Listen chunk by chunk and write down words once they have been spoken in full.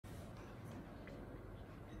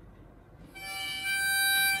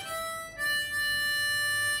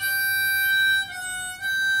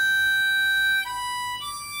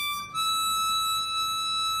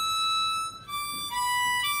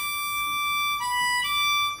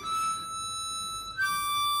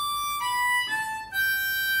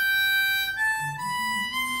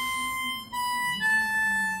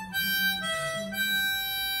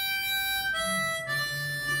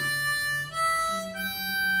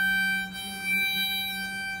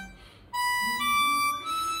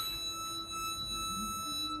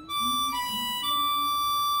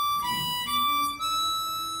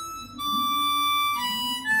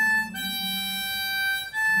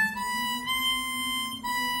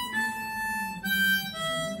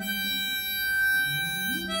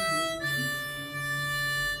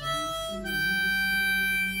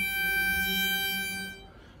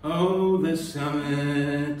Oh, the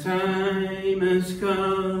summertime has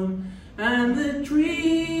come, and the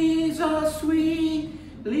trees are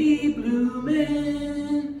sweetly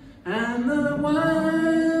blooming, and the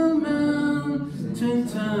wild mountain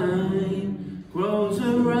thyme grows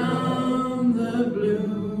around the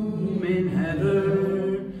blooming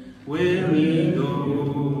heather. Where ye go,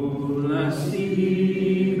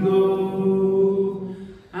 Lassie, go,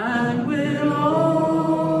 and we'll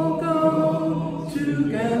all go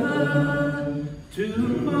together to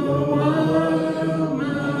the wild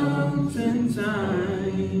mountain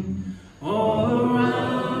thyme, all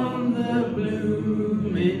around the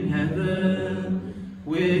blooming heather.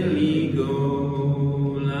 Will ye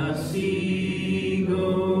go, Lassie,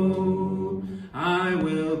 go? I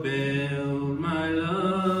will build my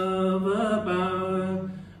love a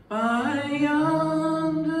bower by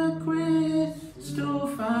yonder crystal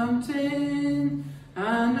fountain,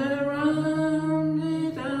 and around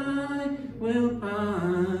it I will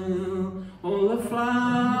pile all the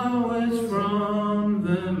flowers from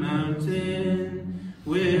the mountain.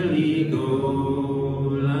 Will ye go,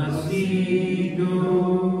 Lassie,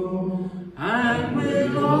 go? And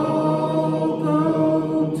we'll all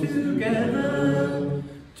go together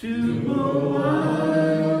to the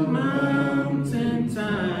wild mountain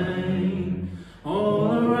thyme,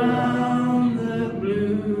 all around the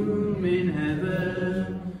blooming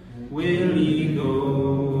heather. Will ye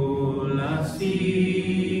go,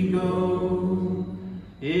 Lassie, go?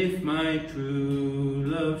 If my true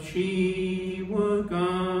love she were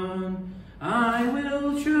gone, I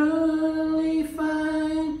will surely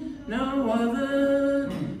find no other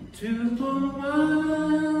to the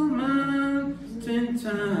wild mountain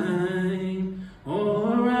thyme,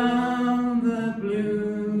 all around the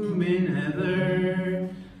blooming heather.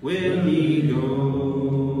 Will ye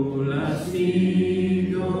go,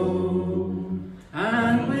 Lassie, go?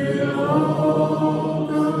 And we'll all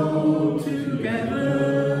go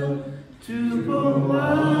together to the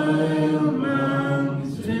wild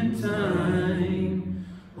mountain thyme,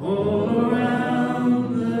 all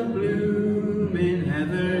around the blooming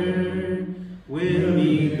heather. Will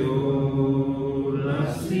ye go,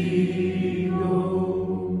 Lassie, go?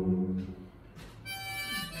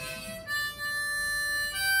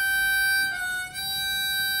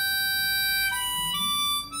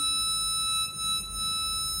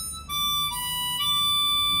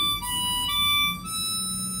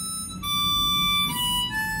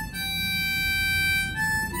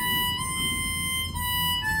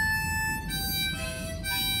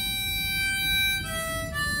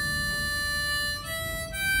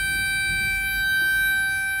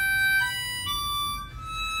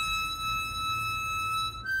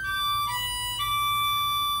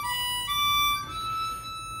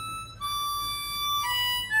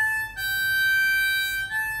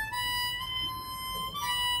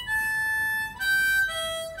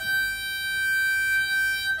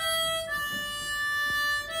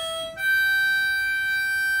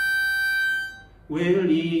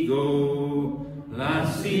 Will ye go,